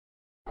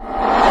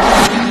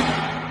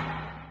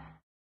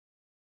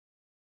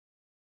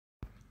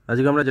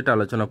আজকে আমরা যেটা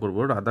আলোচনা করব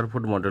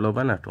Rutherford model of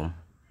an atom.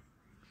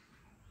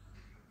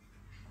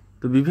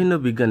 তো বিভিন্ন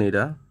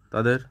বিজ্ঞানীরা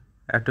তাদের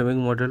অ্যাটমিক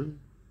মডেল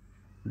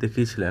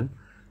দেখিয়েছিলেন।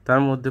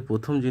 তার মধ্যে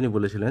প্রথম যিনি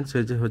বলেছিলেন সে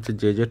যে হচ্ছে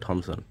জে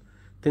থমসন।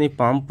 তিনি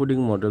পাম্প পুডিং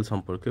মডেল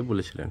সম্পর্কে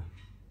বলেছিলেন।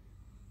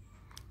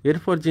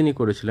 এরপর যিনি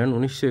করেছিলেন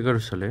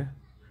 1911 সালে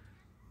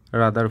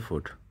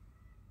রাদারফোর্ড।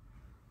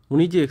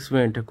 উনি যে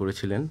এক্সপেরিমেন্টটা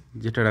করেছিলেন,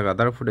 যেটা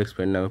রাদারফোর্ড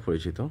এক্সপেরিমেন্ট নামে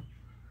পরিচিত,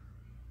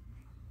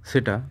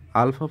 সেটা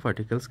আলফা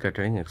পার্টিকেল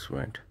স্ক্যাটারিং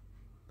এক্সপেরিমেন্ট।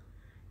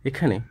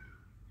 এখানে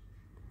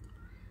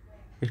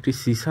একটি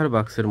সিসার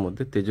বাক্সের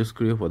মধ্যে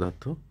তেজস্ক্রিয়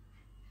পদার্থ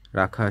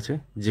রাখা আছে,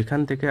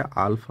 যেখান থেকে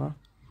আলফা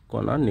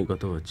কণা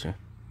নির্গত হচ্ছে,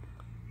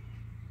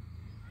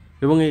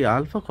 এবং এই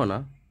আলফা কণা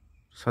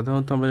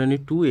সাধারণত আমরা জানি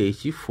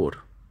 2He4,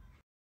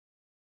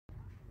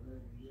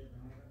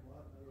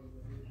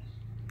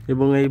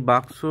 এবং এই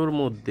বাক্সর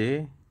মধ্যে,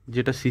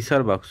 যেটা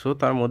সিসার বাক্স,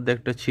 তার মধ্যে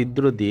একটা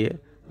ছিদ্র দিয়ে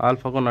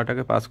আলফা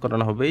কণাটাকে পাস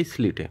করানো হবে এই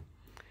স্লিটে,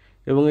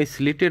 এবং এই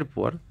স্লিটের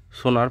পর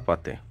সোনার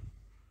পাতে,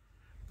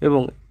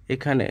 এবং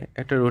এখানে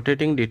একটা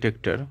রোটেটিং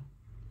ডিটেক্টর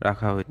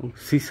রাখা হয়েছে।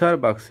 সিসার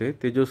বাক্সে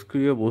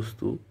তেজস্ক্রিয়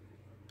বস্তু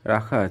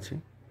রাখা আছে,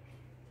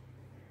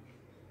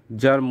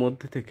 যার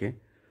মধ্যে থেকে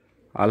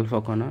আলফা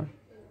কণা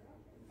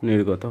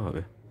নির্গত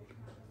হবে,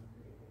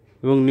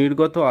 এবং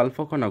নির্গত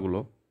আলফা কণাগুলো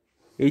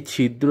এই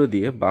ছিদ্র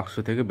দিয়ে বাক্স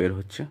থেকে বের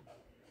হচ্ছে,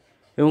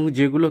 এবং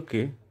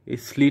যেগুলোকে এই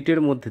স্লিটের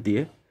মধ্যে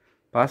দিয়ে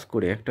পাস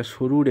করে একটা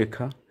সরু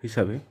রেখা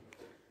হিসাবে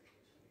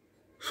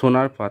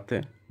সোনার পাতে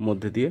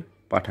মধ্যে দিয়ে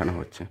পাঠানো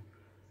হচ্ছে।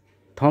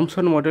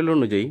 থমসন মডেল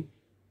অনুযায়ী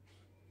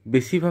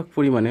বেশিরভাগ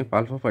পরিমাণে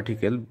আলফা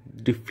পার্টিকেল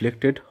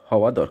ডিফ্লেক্টেড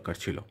হওয়া দরকার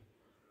ছিল,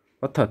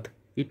 অর্থাৎ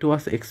it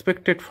was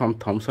expected from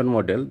Thomson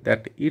model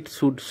that it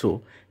should show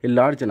a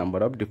large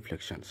number of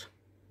deflections,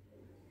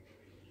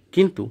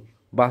 কিন্তু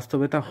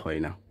বাস্তবে তা হয়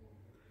না।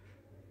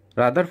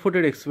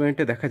 রাদারফোর্ডের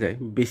এক্সপেরিমেন্টে দেখা যায়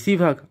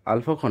বেশিরভাগ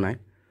আলফা কণায়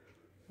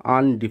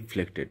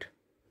আনডিফ্লেক্টেড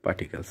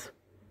পার্টিকেলস,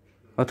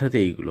 অর্থাৎ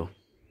এইগুলো,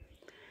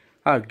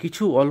 আর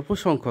কিছু অল্প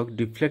সংখ্যক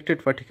ডিফ্লেক্টেড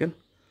পার্টিকেল,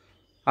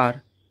 আর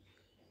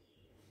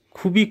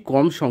খুবই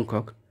কম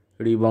সংখ্যক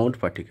রিবাউন্ড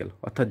পার্টিকেল,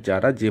 অর্থাৎ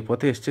যারা যে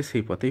পথে এসছে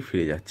সেই পথেই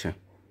ফিরে যাচ্ছে।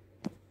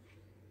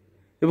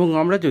 এবং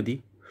আমরা যদি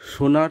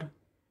সোনার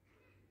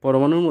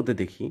পরমাণুর মধ্যে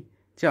দেখি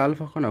যে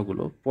আলফা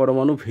কণাগুলো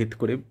পরমাণু ভেদ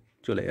করে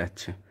চলে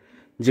যাচ্ছে,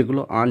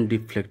 যেগুলো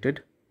আনডিফ্লেক্টেড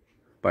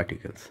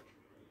পার্টিকেলস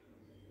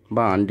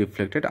বা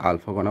আনডিফ্লেক্টেড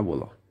আলফা কণা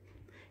বলো,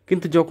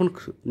 কিন্তু যখন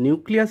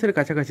নিউক্লিয়াসের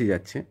কাছাকাছি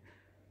যাচ্ছে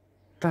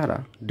তারা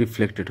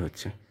ডিফ্লেক্টেড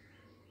হচ্ছে,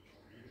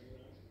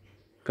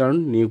 কারণ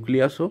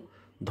নিউক্লিয়াসও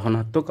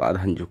ধনাত্মক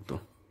আধানযুক্ত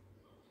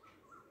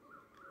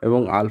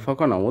এবং আলফা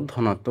কণাও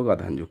ধনাত্মক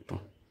আধানযুক্ত।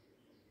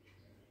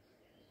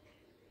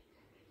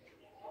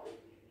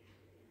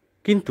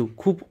 কিন্তু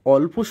খুব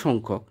অল্প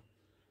সংখ্যক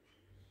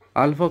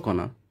আলফা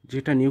কণা,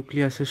 যেটা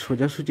নিউক্লিয়াসের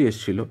সোজাসুজি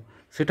এসছিল,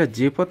 সেটা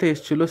যে পথে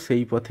এসছিল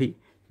সেই পথেই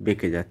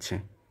বেঁকে যাচ্ছে।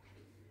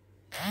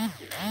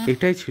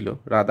 এটাই ছিল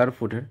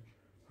রাদারফোর্ডের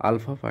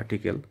আলফা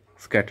পার্টিকেল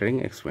স্ক্যাটারিং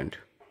এক্সপেরিমেন্ট,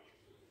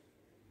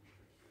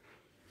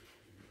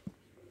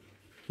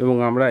 এবং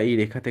আমরা এই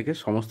রেখা থেকে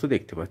সমস্ত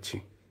দেখতে পাচ্ছি।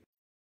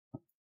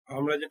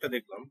 আমরা যেটা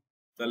দেখলাম,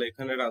 তাহলে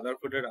এখানে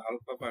রাদারফোর্ডের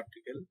আলফা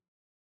পার্টিকেল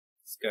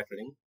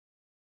স্ক্যাটারিং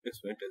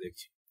এক্সপেরিমেন্টটা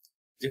দেখছি,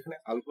 যেখানে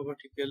আলফা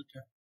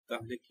পার্টিকেলটা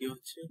তাহলে কি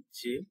হচ্ছে,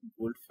 যে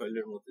গোল্ড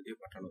ফয়েলের মধ্যে দিয়ে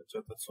পাঠানো হচ্ছে,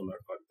 অর্থাৎ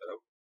সোনার পাত দ্বারা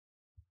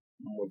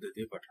মধ্যে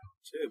দিয়ে পাঠানো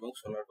হচ্ছে, এবং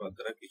সোনার পাত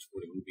দ্বারা কিছু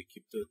পরিমাণ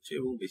বিক্ষিপ্ত হচ্ছে,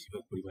 এবং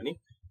বেশিরভাগ পরিমাণে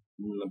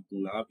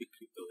না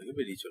বিক্ষিপ্ত হয়ে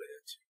বেরিয়ে চলে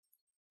যাচ্ছে।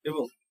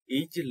 এবং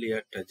এই যে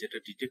লেয়ারটা যেটা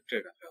ডিটেক্টর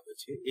রাখা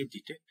হয়েছে, এই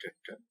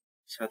ডিটেক্টরটা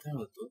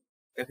সাধারণত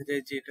দেখা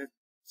যায় যে এটা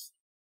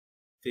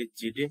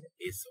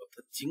ZnS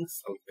অর্থাৎ জিঙ্ক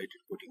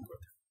সালফাইডের কোটিং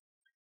করা থাকে।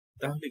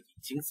 তাহলে কি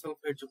জিঙ্ক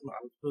সালফাইড যখন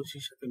আলফা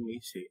রশ্মির সাথে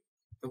মিশে,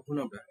 তখন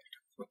আমরা একটা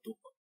ক্ষত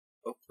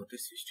বা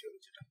ক্ষতের সৃষ্টি হবে,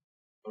 যেটা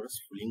আমরা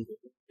স্ফুলিঙ্গ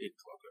এই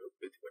ধোঁয়াকারক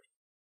পেতে পারি।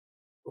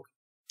 ওকে,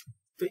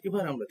 তো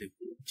এবার আমরা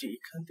দেখবো যে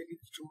এখান থেকে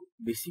কিছু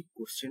বেসিক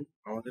কোশ্চেন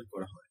আমাদের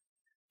করা হয়।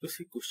 তো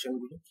সেই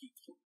কোশ্চেনগুলো কি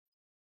কি,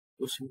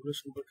 কোশ্চেনগুলো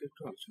সম্পর্কে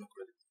একটু আলোচনা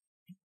করে দেখব।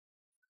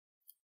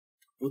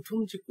 প্রথম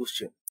যে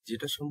কোশ্চেন,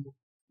 যেটা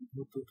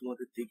সম্ভবত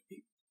তোমাদের দেখবে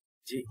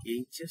যে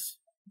HS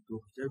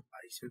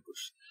 2022-এর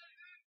কোশ্চেন,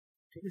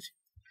 ঠিক আছে।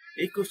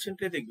 এই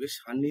কোশ্চেনটা দেখবে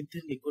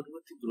সান্নিধ্যের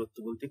নিকটবর্তী দূরত্ব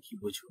বলতে কি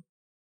বোঝো,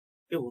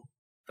 এবং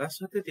তার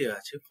সাথে দেওয়া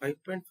আছে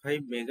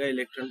 5.5 মেগা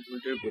ইলেকট্রন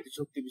ভোল্টের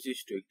গতিশক্তি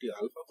বিশিষ্ট একটি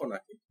আলফা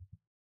কণাকে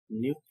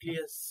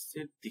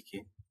নিউক্লিয়াসের দিকে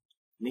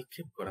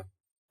নিক্ষেপ করা,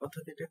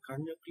 অর্থাৎ এটা কার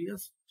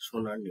নিউক্লিয়াস,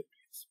 সোনার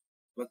নিউক্লিয়াস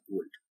বা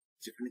গোল্ড,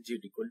 যেখানে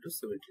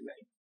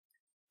Z=79,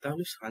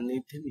 তাহলে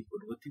সান্নিধ্যের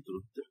নিকটবর্তী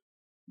দূরত্বের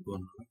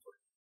গণনা করে।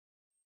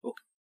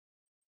 ওকে,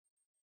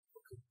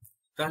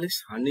 তাহলে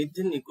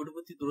সান্নিধ্যের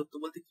নিকটবর্তী দূরত্ব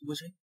বলতে কি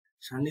বোঝায়?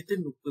 সান্নিধ্যের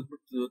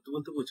নিকটবর্তী দূরত্ব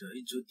বলতে বোঝায়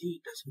যদি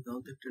এটা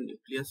সাধারণত একটা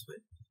নিউক্লিয়াস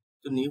হয়,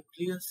 তো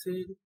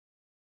নিউক্লিয়াসের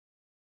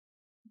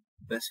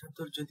ব্যাসার্ধ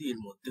যদি এর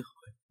মধ্যে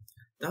হয়,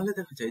 তাহলে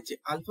দেখা যায় যে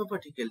আলফা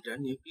পার্টিকেলটা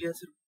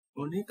নিউক্লিয়াসের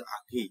অনেক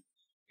আগেই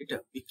এটা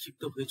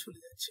বিক্ষিপ্ত হয়ে চলে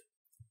যাচ্ছে,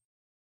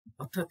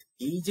 অর্থাৎ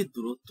এই যে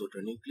দূরত্বটা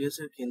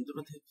নিউক্লিয়াসের কেন্দ্র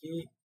থেকে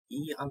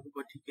এই আলফা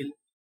পার্টিকেল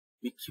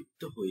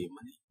বিক্ষিপ্ত হয়ে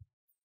মানে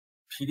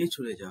ফিরে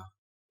চলে যাওয়া,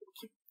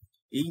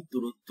 এই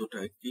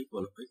দূরত্বটাকেই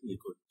বলা হয়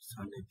নিকট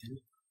সান্নিধ্যের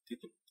নিকটবর্তী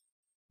দূরত্ব।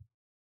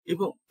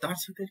 এবং তার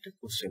সাথে একটা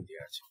কোশ্চেন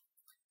দেওয়া আছে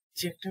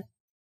যে একটা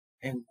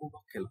অ্যাঙ্ক বা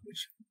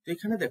ক্যালকুলেশন। তো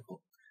এখানে দেখো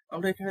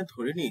আমরা এখানে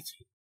ধরে নিয়েছি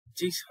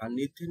যে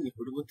সান্নিধ্যের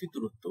নিকটবর্তী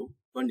দূরত্ব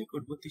বা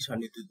নিকটবর্তী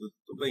সান্নিধ্যের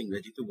দূরত্ব বা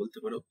ইংরেজিতে বলতে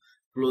পারো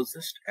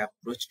ক্লোজেস্ট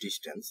অ্যাপ্রোচ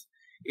ডিস্টেন্স,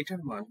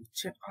 এটার মান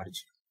হচ্ছে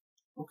r0।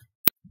 ওকে,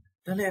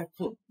 তাহলে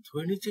এখন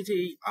ধরে নিচ্ছে যে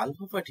এই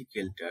আলফা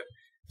পার্টিকেলটার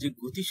যে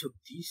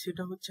গতিশক্তি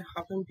সেটা হচ্ছে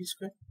 ½ m v²।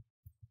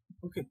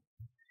 ওকে,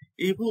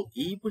 এবং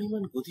এই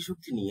পরিমাণ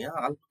গতিশক্তি নিয়ে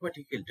আলফা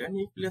পার্টিকেলটা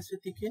নিউক্লিয়াসের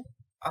দিকে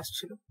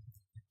আসছিল।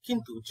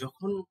 কিন্তু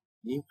যখন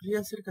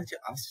নিউক্লিয়াসের কাছে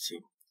আসছে,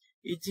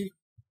 এই যে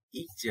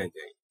এই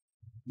জায়গায়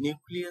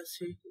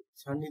নিউক্লিয়াসে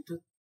সান্নিধ্য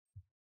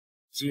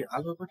যে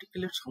আলফা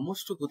পার্টিকেলের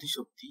সমস্ত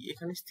গতিশক্তি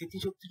এখানে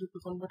স্থিতিশক্তির রূপে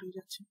কনভার্ট হয়ে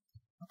যাচ্ছে,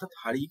 অর্থাৎ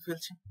হারিয়ে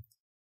ফেলছে।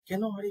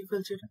 কেন হারিয়ে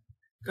ফেলছে এটা?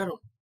 কারণ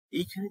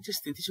এইখানে যে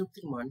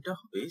স্থিতিশক্তির মানটা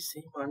হবে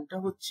সেই মানটা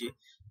হচ্ছে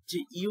যে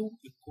ইউ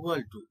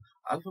ইকুয়াল টু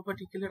আলফা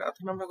পার্টিকেলের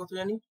আধান আমরা কত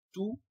জানি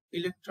 2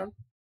 ইলেকট্রন,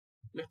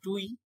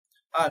 2e।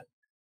 আর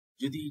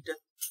যদি এটা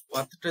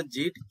পাথটা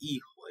ZE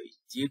হয়,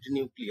 জেড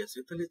নিউক্লিয়াসে,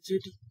 তাহলে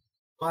ZE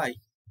বাই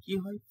কি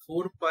হয়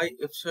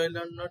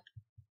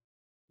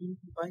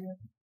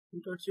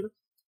 4πε0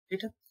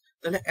 এটা।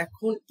 তাহলে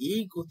এখন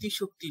এই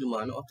গতিশক্তির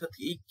মান অর্থাৎ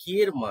এই কে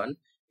এর মান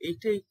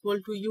এইটা ইকুয়াল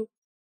টু ইউ।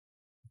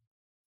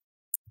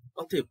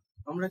 অতএব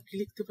আমরা কি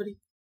লিখতে পারি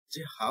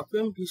যে ½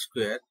 mv²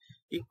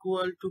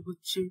 ইকুয়াল টু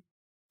হচ্ছে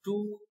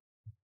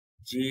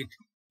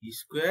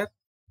 2ZE²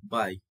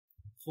 বাই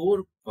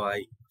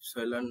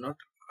 4πε0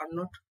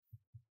 r0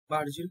 বা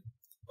r0।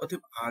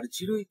 অতএব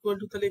r0 ইকুয়াল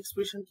টু তাহলে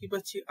এক্সপ্রেশন কি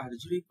পাচ্ছি,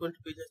 r0 ইকুয়াল টু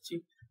পেয়ে যাচ্ছি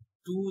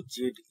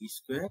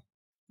 2ZE²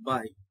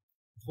 বাই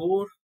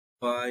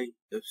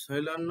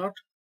 4πε0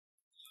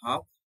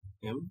 ½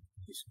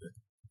 mv²।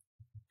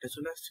 এটা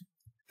চলে আসছে।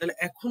 তাহলে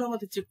এখন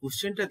আমাদের যে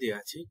কোশ্চেনটা দেওয়া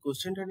আছে এই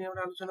কোশ্চেনটা নিয়ে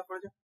আমরা আলোচনা করা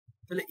যাক।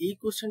 তাহলে এই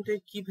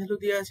কোশ্চেনটায় কি ভ্যালু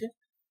দেওয়া আছে?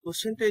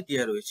 কোশ্চেনটায়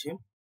দেওয়া রয়েছে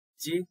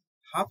যে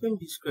 ½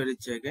 mv² এর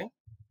জায়গায়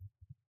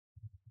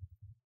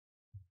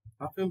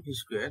 ½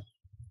 mv²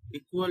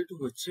 ইকুয়াল টু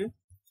হচ্ছে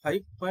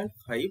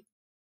 5.5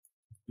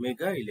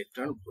 মেগা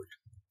ইলেকট্রন ভোল্ট।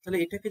 তাহলে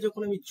এটাকে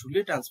যখন আমি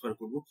জুলে ট্রান্সফার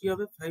করব কি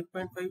হবে?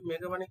 5.5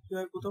 মেগা মানে কি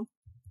হয় প্রথম,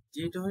 যে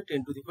এটা হয়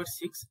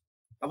 10⁶।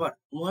 আবার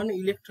 1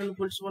 ইলেকট্রন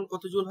ভোল্ট সমান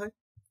কত জুল হয়?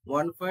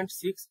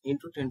 1.6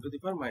 ইন্টু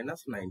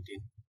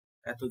 10⁻⁹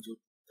 এত জুল।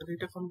 তাহলে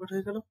এটা কনভার্ট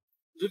হয়ে গেল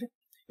জুলে।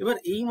 এবার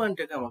এই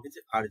মানটাকে আমাকে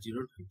যে r0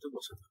 এর ভিতরে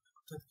বসাতে হবে,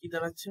 অর্থাৎ কি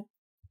দাঁড়াচ্ছে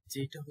যে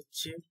এটা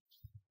হচ্ছে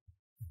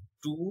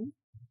 2,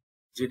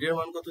 জেড এর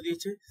মান কত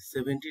দিয়েছে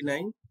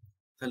 79,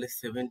 তাহলে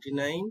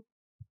 79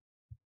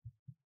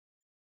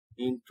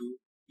 ইন্টু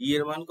ই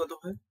এর মান কত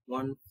হয়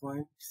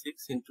 1.6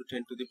 ইন্টু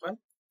 10⁻⁹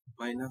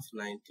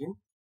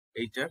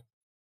 এইটার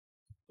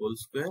হোল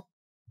স্কোয়ার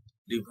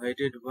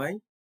ডিভাইডেড বাই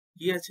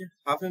কি আছে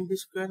 ½ mv²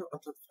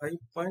 অর্থাৎ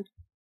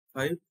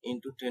 5.5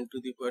 ইন্টু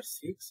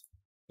 10⁶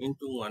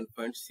 ইন্টু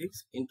 1.6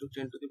 ইন্টু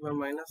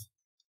 10⁻⁹।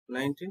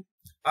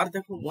 আর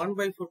দেখো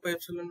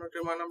 1/4πε0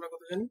 এর মান আমরা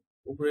কত জানি,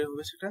 উপরে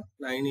হবে সেটা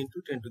 9 ইন্টু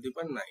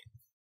 10⁹।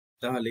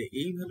 তাহলে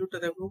এই ভ্যালুটা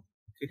দেখো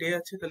কেটে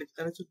যাচ্ছে, তাহলে কি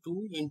দাঁড়াচ্ছে 2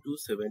 into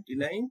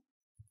 79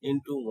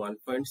 into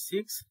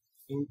 1.6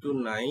 into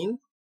 9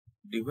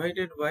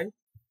 divided by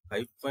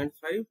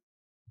 5.5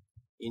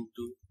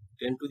 into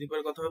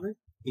 10⁻⁷ কত হবে,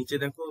 নিচে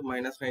দেখো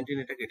 -19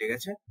 এটা কেটে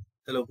গেছে,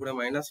 তাহলে উপরে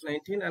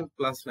 -19 আর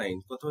 +9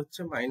 কত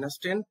হচ্ছে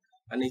 -10,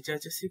 আর নিচে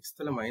আছে 6,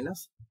 তাহলে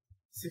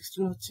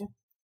 -16 হচ্ছে।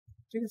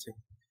 ঠিক আছে,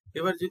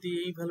 এবার যদি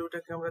এই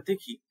ভ্যালুটাকে আমরা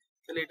দেখি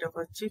তাহলে এটা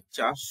পাচ্ছি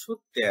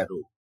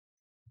 413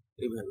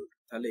 এই ভ্যালুটা।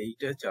 তাহলে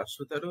এইটা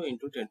 413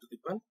 ইন্টু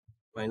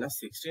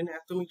 10⁻⁻16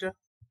 এত মিটার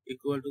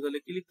ইকুয়াল টু, তাহলে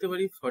কি লিখতে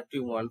পারি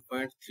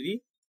 41.3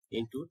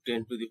 ইন্টু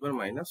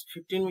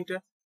 10⁻⁻15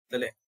 মিটার।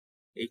 তাহলে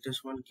এইটা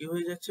সমান কি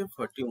হয়ে যাচ্ছে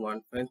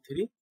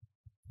 41.3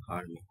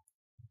 হার্মি।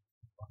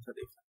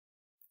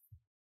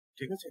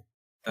 ঠিক আছে,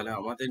 তাহলে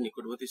আমাদের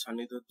নিকটবর্তী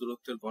সান্নিধ্য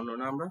দূরত্বের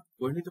বর্ণনা আমরা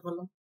করে নিতে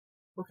পারলাম।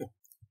 ওকে,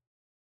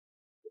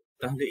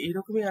 তাহলে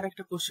এইরকমই আর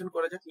একটা কোশ্চেন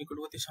করা যাক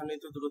নিকটবর্তী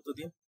সান্নিধ্য দূরত্ব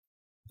দিয়ে।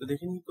 তো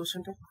দেখে নিই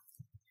কোশ্চেনটা।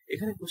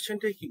 এখানে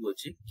কোশ্চেনটাই কি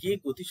বলছে, কে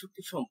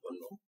গতিশক্তি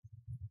সম্পন্ন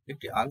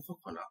একটি আলফা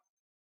কণা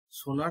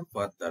সোনার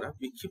পাত দ্বারা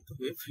বিক্ষিপ্ত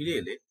হয়ে ফিরে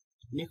এলে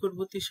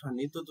নিকটবর্তী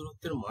সান্নিধ্য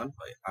দূরত্বের মান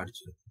হয় r0।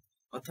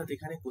 অর্থাৎ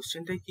এখানে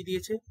কোশ্চেনটাই কি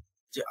দিয়েছে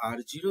যে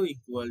r0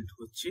 ইকুয়াল টু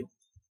হচ্ছে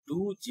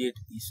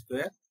 2ZE²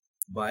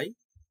 বাই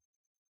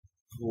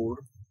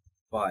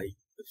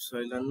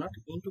 4πε0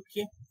 ইন্টু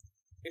কে,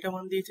 এটা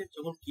মান দিয়েছে,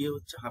 যখন কে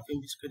হচ্ছে ½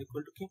 mv²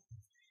 ইকুয়াল টু কে।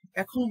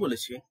 এখন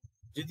বলেছে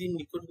যদি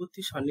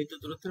নিকটবর্তী সান্নিধ্য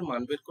দূরত্বের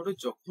মান বের করো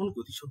যখন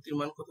গতিশক্তির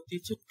মান কত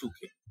দিয়েছে 2k,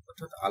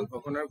 অর্থাৎ আলফা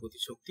কণার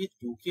গতিশক্তি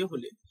 2k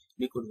হলে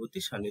নিকটবর্তী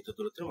সান্নিধ্য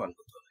দূরত্বের মান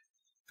কত হবে।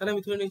 তাহলে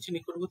আমি ধরে নিচ্ছি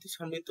নিকটবর্তী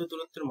সান্নিধ্য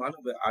দূরত্বের মান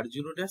হবে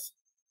r0'।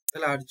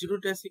 তাহলে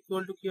r0'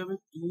 ইকুয়াল টু কি হবে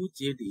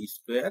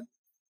 2ZE²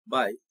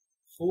 বাই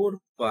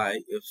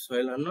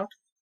 4πε0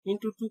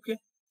 ইন্টু 2k,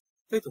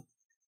 তাই তো।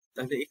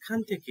 তাহলে এখান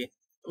থেকে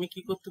আমি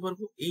কি করতে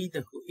পারবো, এই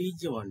দেখো এই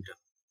যে মানটা,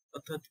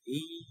 অর্থাৎ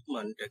এই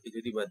মানটাকে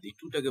যদি বাদ দিই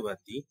 2টাকে বাদ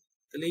দিই,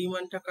 তাহলে এই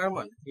মানটা কার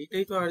মান,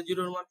 এইটাই তো r0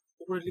 এর মান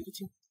উপরে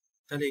লিখেছি।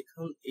 তাহলে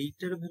এখন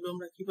এইটার ভ্যালু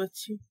আমরা কি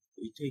পাচ্ছি,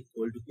 এইটা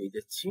ইকুয়াল টু পেয়ে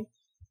যাচ্ছি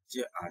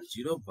যে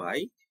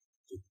r0/2,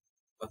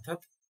 অর্থাৎ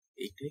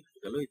এইটাই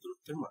হয়ে গেল এই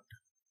দূরত্বের মানটা।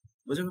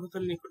 বোঝা গেল?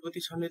 তাহলে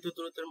নিকটবর্তী সন্নিহিত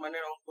দূরত্বের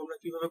মানের অঙ্ক আমরা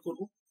কিভাবে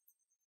করব।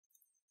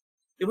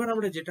 এবার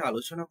আমরা যেটা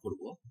আলোচনা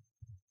করব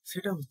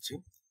সেটা হচ্ছে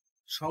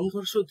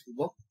সংঘর্ষ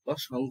ধ্রুবক বা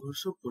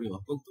সংঘর্ষ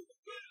পরিমাপক ধ্রুবক।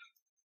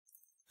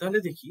 তাহলে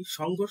দেখি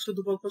সংঘর্ষ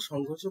ধ্রুবক বা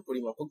সংঘর্ষ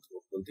পরিমাপক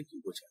ধ্রুবক বলতে কি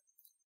বোঝায়।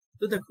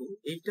 তো দেখো,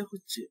 এইটা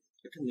হচ্ছে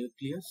একটা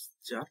নিউক্লিয়াস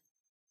যার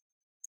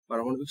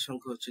পারমাণবিক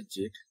সংখ্যা হচ্ছে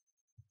জেড,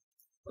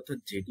 অর্থাৎ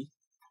জেডি,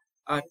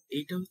 আর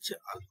এইটা হচ্ছে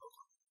আলফা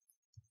কণা।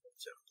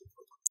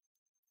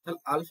 তাহলে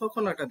আলফা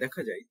কণাটা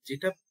দেখা যায়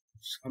যেটা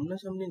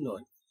সামনাসামনি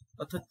নয়,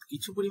 অর্থাৎ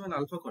কিছু পরিমাণ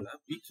আলফা কণা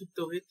বিক্ষিপ্ত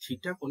হয়ে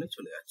থিটা কোণে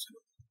চলে যাচ্ছিল,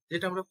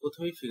 যেটা আমরা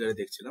প্রথমেই ফিগারে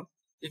দেখছিলাম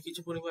যে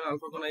কিছু পরিমাণ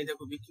আলফা কণা এই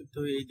দেখো বিক্ষিপ্ত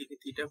হয়ে এইদিকে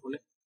থিটা কোণে,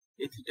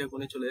 এই থিটা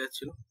কোণে চলে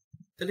যাচ্ছিল।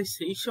 তাহলে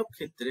সেই সব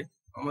ক্ষেত্রে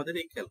আমাদের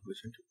এই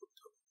ক্যালকুলেশনটা করতে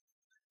হবে।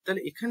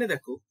 তাহলে এখানে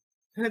দেখো,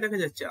 এখানে দেখা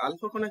যাচ্ছে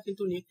আলফা কণা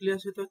কিন্তু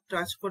নিউক্লিয়াসে তো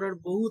টাচ করার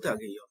বহুত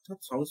আগেই, অর্থাৎ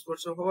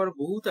সংস্পর্শ হওয়ার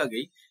বহুত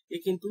আগেই এ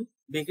কিন্তু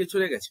বেঁকে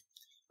চলে গেছে।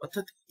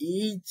 অর্থাৎ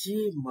এই যে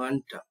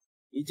মানটা,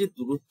 এই যে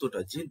দূরত্বটা,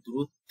 যে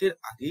দূরত্বের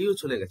আগেইও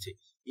চলে গেছে,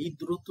 এই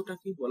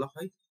দূরত্বটাকে বলা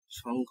হয়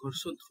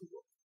সংঘর্ষ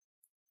ধ্রুবক।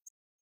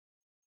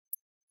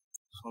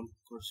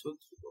 সংঘর্ষ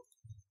ধ্রুবক,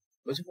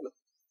 বুঝে গেল?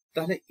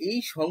 তাহলে এই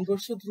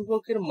সংঘর্ষ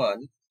ধ্রুবকের মান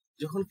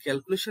যখন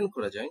ক্যালকুলেশন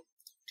করা যায়,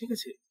 ঠিক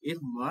আছে, এর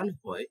মান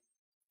হয়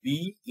বি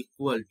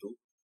ইকুয়াল টু,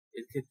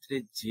 এর ক্ষেত্রে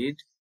Z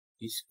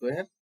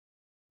square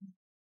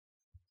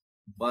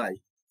by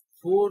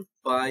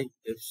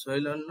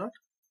 4πε0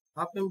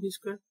 half M V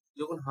square,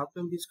 যখন হাফ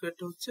এম ভি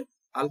স্কোয়ারটা হচ্ছে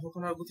আলফা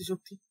কণার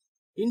গতিশক্তি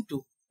ইন্টু,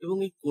 এবং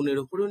এই কোণের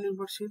উপরেও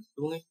নির্ভরশীল,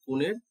 এবং এই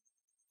কোণের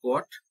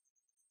কট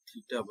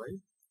θ/2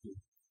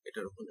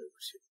 এটার উপর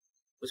নির্ভরশীল।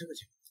 বুঝে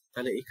গেছে?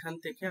 তাহলে এখান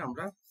থেকে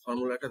আমরা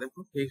ফর্মুলাটা দেখো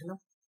পেয়ে গেলাম।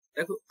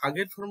 দেখো,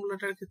 আগের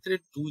ফর্মুলাটার ক্ষেত্রে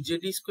 2z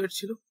স্কোয়ার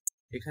ছিল,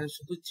 এখানে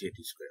শুধু জেড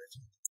স্কোয়ার আছে।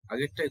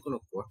 আগেরটায় কোনো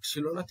কট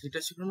ছিল না,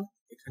 থিটা ছিল না,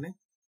 এখানে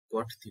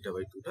কট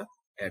θ/2টা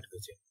অ্যাড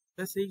হয়েছে।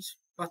 ব্যাস এই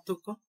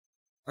পার্থক্য,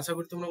 আশা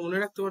করি তোমরা মনে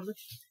রাখতে পারবে।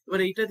 এবার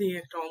এইটা দিয়ে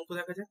একটা অঙ্ক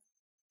দেখা যাক।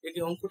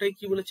 এই অঙ্কটাই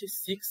কি বলেছে,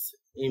 6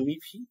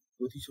 MeV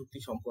গতিশক্তি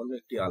সম্পন্ন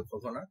একটি আলফা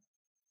কণা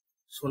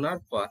সোনার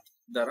পাত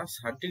দ্বারা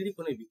 60 ডিগ্রি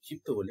কোণে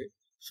বিক্ষিপ্ত হলে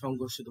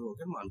সংঘর্ষ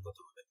ধ্রুবকের মান কত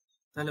হবে।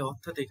 তাহলে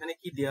অর্থাৎ এখানে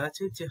কি দেওয়া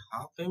আছে যে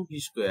half M V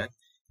square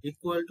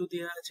equal to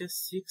দেওয়া আছে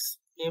 6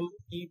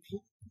 MeV,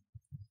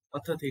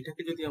 অর্থাৎ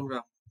এটাকে যদি আমরা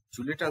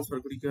জুলে ট্রান্সফার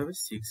করি কি হবে,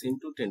 6 ×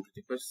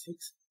 10⁶,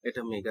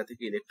 এটা মেগা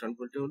থেকে ইলেকট্রন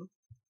ভোল্টে হলো,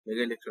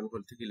 মেগা ইলেকট্রন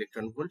ভোল্ট থেকে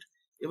ইলেকট্রন ভোল্ট।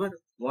 এবার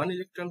 1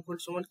 ইলেকট্রন ভোল্ট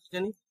সমান কি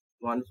জানি,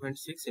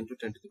 1.6 ×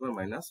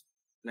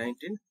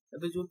 10⁻⁹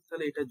 এত জুল।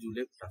 তাহলে এটা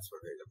জুলে ট্রান্সফার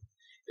হয়ে গেল।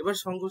 এবার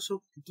সংঘর্ষ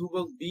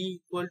ধ্রুবক বি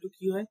ইকুয়াল টু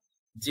কি হয়,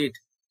 জেড।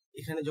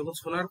 এখানে যখন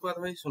সোনার পাত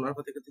হয়, সোনার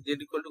পাতের ক্ষেত্রে জেড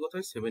ইকুয়াল টু কত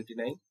হয়,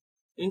 79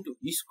 ইন্টু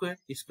স্কোয়ার,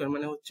 স্কোয়ার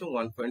মানে হচ্ছে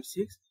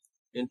 1.6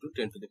 ×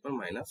 10⁻⁹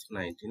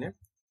 এর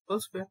হোল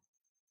স্কোয়ার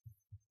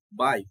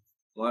বাই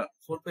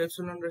 4πε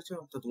রয়েছে,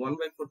 অর্থাৎ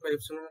 1/4πε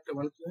একটা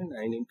মান কি হয়,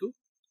 9 ×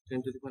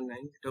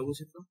 10⁹, এটা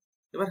বুঝে দিল।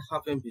 এবার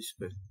half M V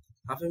square,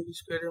 half M V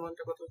square এর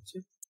মানটা কত হচ্ছে,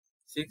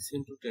 6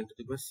 ×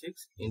 10⁶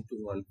 ইন্টু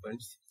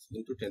 1.6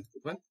 ×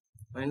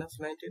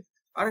 10⁻⁹।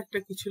 আর একটা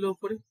কি ছিল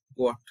উপরে,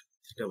 কট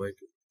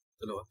θ/2,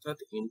 তাহলে অর্থাৎ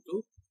ইন্টু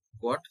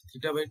কট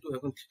θ/2।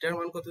 এখন থিটার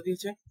মান কত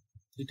দিয়েছে,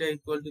 থিটা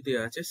ইকুয়াল টু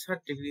দেওয়া আছে 60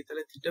 ডিগ্রি,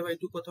 তাহলে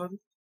θ/2 কত হবে,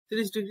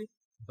 30 ডিগ্রি,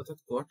 অর্থাৎ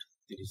কট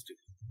 30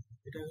 ডিগ্রি,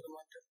 এটা হলো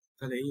মানটা।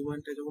 তাহলে এই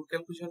মানটা যখন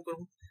ক্যালকুলেশন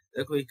করবো,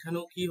 দেখো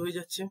এখানেও কি হয়ে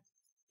যাচ্ছে,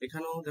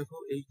 এখানেও দেখো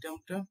এই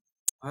টার্মটা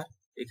আর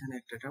এখানে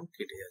একটা টার্ম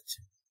কেটে যাচ্ছে।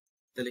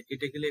 তাহলে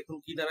কেটে গেলে এখন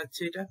কি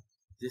দাঁড়াচ্ছে, এটা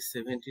যে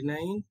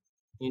 79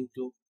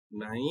 ×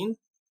 9,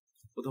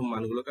 প্রথম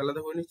মানগুলোকে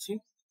আলাদা করে নিচ্ছি,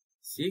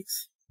 6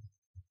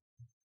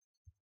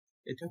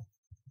 এটা,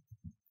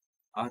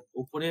 আর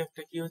উপরে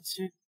একটা কি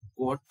হচ্ছে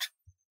কট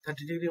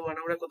 30 ডিগ্রির মান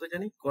আমরা কত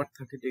জানি, কট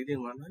 30 ডিগ্রির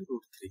মান হয়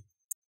 √3,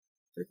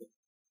 তাই তো?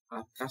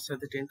 আর তার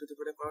সাথে 10 টু দি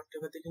পাওয়ার টা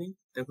দেখে নিই,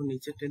 দেখো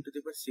নিচে 10 টু দি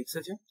পাওয়ার 6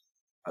 আছে,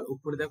 আর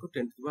উপরে দেখো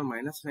 10 টু দি পাওয়ার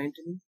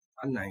 -19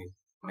 আর 9,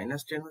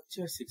 -10 হচ্ছে,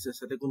 আর 6 এর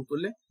সাথে গুণ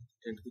করলে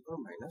 10 টু দি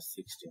পাওয়ার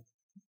 -16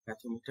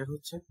 এত মিটার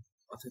হচ্ছে।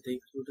 অর্থাৎ এই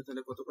ভ্যালুটা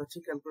তাহলে কত পাচ্ছি,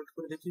 ক্যালকুলেট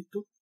করে দেখি একটু।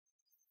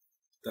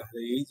 তাহলে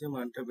এই যে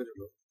মানটা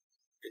বেরোলো,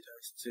 এটা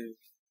আসছে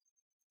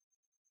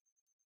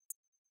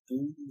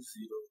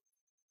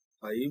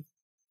 205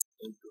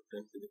 ×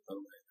 10 টু দি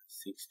পাওয়ার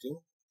 -16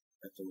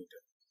 এত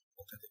মিটার।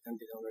 অর্থাৎ এখান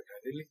থেকে আমরা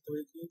ডাইরেক্ট লিখতে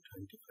পারি কি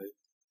 20.5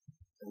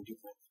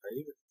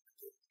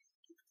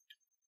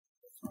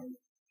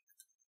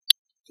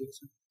 ঠিক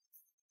আছে।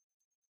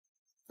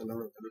 তাহলে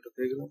আমরা ভ্যালুটা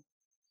পেয়ে গেলাম।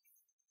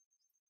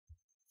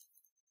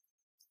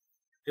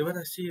 এবার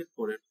আসছি এর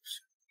পরের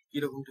কোশ্চেন,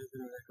 কিরকম টাইপের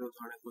একটা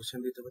ধরনের কোশ্চেন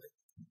দিতে পারে,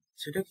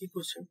 সেটা কি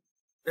কোশ্চেন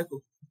দেখো,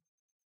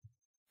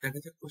 দেখা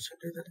যাক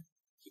কোশ্চেনটাই তাহলে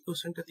কি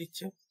কোশ্চেনটা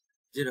দিচ্ছে,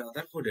 যে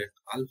রাদারফোর্ডের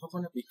আলফা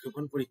কণা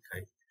বিক্ষেপণ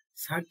পরীক্ষায়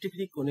 60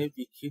 ডিগ্রি কোণে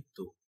বিক্ষিপ্ত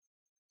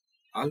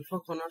আলফা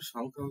কণার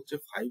সংখ্যা হচ্ছে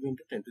 5 ×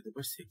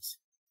 10⁶।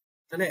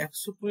 তাহলে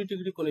 120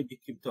 ডিগ্রি কোণে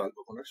বিক্ষিপ্ত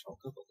আলফা কণার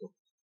সংখ্যা কত।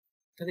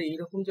 তাহলে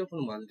এইরকম যখন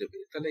মান দেবে,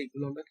 তাহলে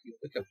এগুলো আমরা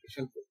কিভাবে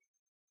ক্যালকুলেশন করবো,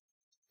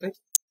 তাই?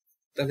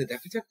 তাহলে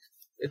দেখা যাক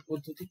এর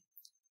পদ্ধতি।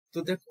 তো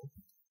দেখো,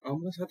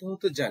 আমরা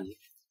সাধারণত জানি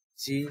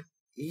যে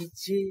এই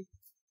যে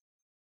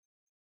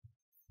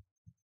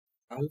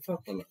আলফা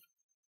কণা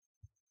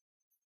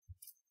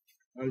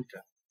মানটা,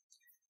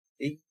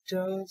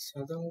 এইটা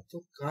সাধারণত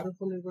কার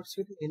উপর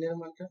নির্ভরশীল? এন এর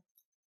মানটা।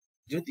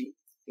 যদি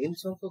এন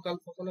সংখ্যক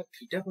আলফা কণা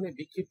থিটা কোণে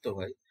বিক্ষিপ্ত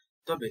হয়,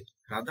 তবে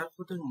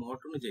রাদারফোর্ডের মড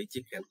অনুযায়ী যে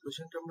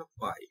ক্যালকুলেশনটা আমরা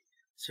পাই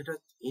সেটা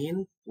এন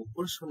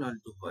প্রপোর্শনাল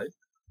টু হয়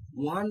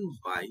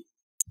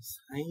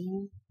 1/sin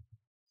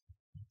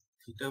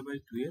থিটা বাই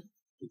 2 এর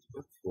to the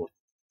power 4।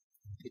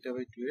 Theta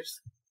by 2 এর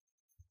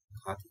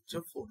ঘাত হচ্ছে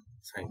 4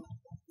 sin।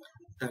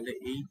 তাহলে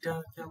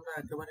এইটাকে আমরা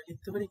একেবারে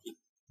লিখতে পারি কি,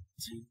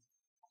 যে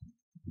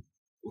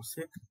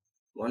কোসেক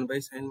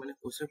 1/sin মানে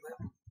কোসেক হয়,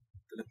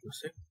 তাহলে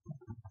cosec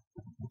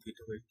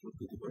theta by 2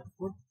 to the পাওয়ার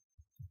 4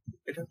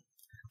 এটা।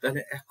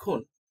 তাহলে এখন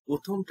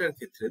প্রথমটার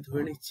ক্ষেত্রে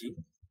ধরে নিচ্ছি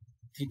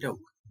থিটা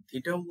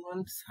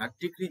 1 60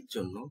 ডিগ্রির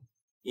জন্য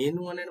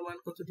n1 এর মান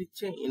কত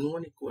দিচ্ছে?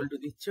 n1 ইকুয়াল টু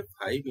দিচ্ছে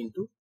 5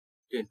 ইন্টু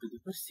 10 টু দি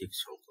পাওয়ার 6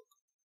 সংখ্যক।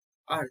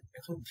 আর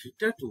এখন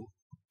থিটা 2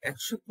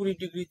 120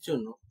 ডিগ্রির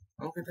জন্য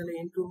আমাকে তাহলে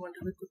n2 এর মানটা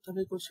বের করতে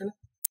হবে কোশ্চেনে।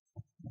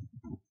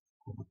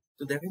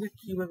 তো দেখা যাক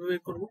কিভাবে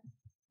বের করবো।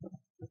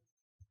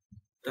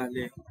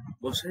 তাহলে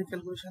বসাই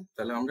ক্যালকুলেশন।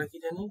 তাহলে আমরা কি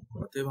জানি?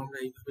 অতএব আমরা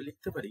এইভাবে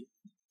লিখতে পারি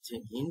যে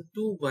n2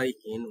 by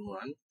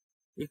n1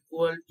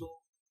 equal to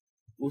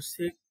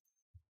cosec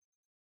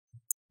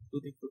to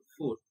the পাওয়ার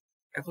 4।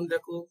 এখন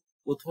দেখো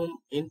প্রথম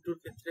n2 এর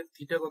ক্ষেত্রে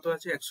থিটা কত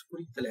আছে?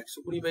 120, তাহলে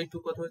 120 বাই 2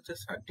 কত হচ্ছে?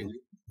 60 ডিগ্রি।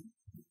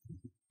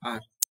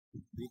 আর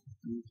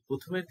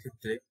প্রথমের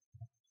ক্ষেত্রে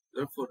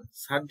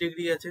 60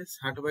 ডিগ্রি আছে,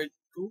 60 বাই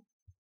 2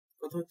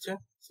 কত হচ্ছে?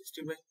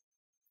 60 বাই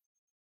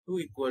 2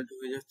 ইকুয়াল টু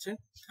হয়ে যাচ্ছে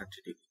 30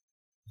 ডিগ্রি।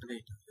 তাহলে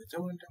এটা হচ্ছে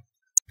মানটা।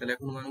 তাহলে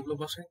এখন মানগুলো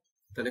বসাই।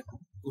 তাহলে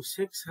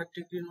কোসেক 60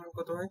 ডিগ্রির মান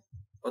কত হয়?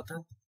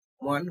 অর্থাৎ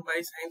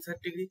 1/sin 60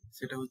 ডিগ্রি,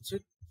 সেটা হচ্ছে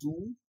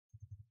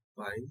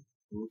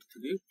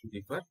 2/√3 টু দি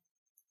পাওয়ার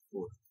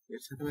 4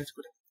 এর সাথে ম্যাচ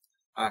করে।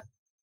 আর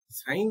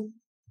সাইন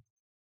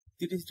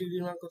 30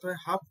 ডিগ্রির মান কত হয়?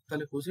 হাফ।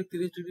 তাহলে কোসেক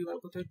 30 ডিগ্রির মান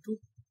কত হয়? 2।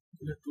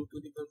 তাহলে 2 টু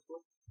দি পাওয়ার 4।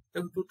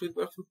 দেখো 2 to the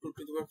power 4 2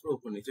 to the পাওয়ার 4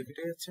 উপর নিচে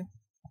কেটে যাচ্ছে।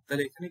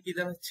 তাহলে এখানে কি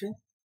দাঁড়াচ্ছে?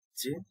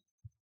 যে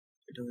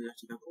এটা হয়ে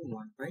যাচ্ছে দেখো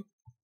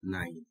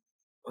 1/9।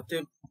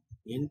 অতএব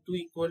n2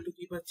 ইকুয়াল টু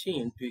কি পাচ্ছি?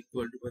 n2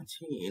 ইকুয়াল টু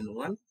পাচ্ছি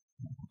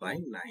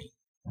n1/9।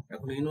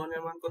 এখন n1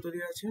 এর মান কত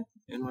দেওয়া আছে?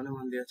 n1 এর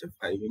মান দেওয়া আছে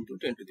 5 into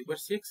 10 to the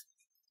power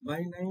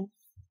 6/9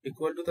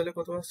 equal to তাহলে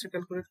কত আসছে?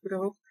 ক্যালকুলেট করে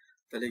হোক।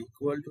 তাহলে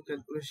ইকুয়াল টু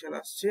ক্যালকুলেশন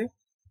আসছে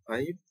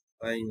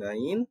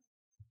 5/9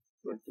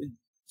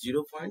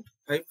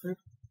 0.55,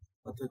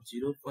 অর্থাৎ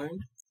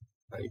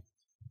 0.5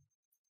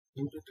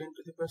 into 10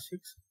 to the power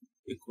 6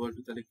 equal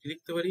to, তাহলে কি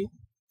লিখতে পারি?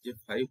 যে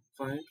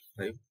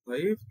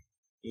 5.55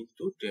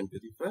 ইন্টু 10 টু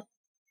দি পাওয়ার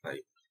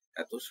 5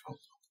 এত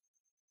সংখ্যক।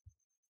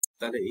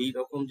 তাহলে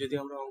এইরকম যদি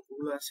আমরা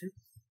অঙ্কগুলো আসে,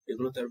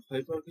 এগুলো তার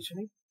ভয় পাওয়ার কিছু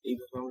নেই।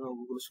 এইভাবে আমরা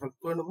অঙ্কগুলো সলভ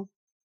করে নেবো।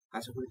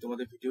 আশা করি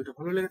তোমাদের ভিডিওটা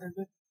ভালো লেগে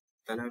থাকবে।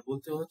 তাহলে আর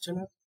বলতে হচ্ছে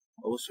না,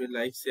 অবশ্যই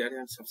লাইক, শেয়ার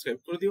এন্ড সাবস্ক্রাইব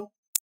করে দিও।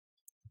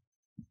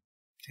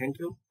 Thank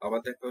you. আবার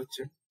দেখা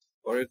হচ্ছে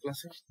পরের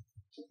ক্লাসে।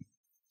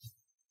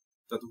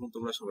 ততক্ষণ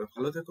তোমরা সবাই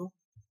ভালো থেকো।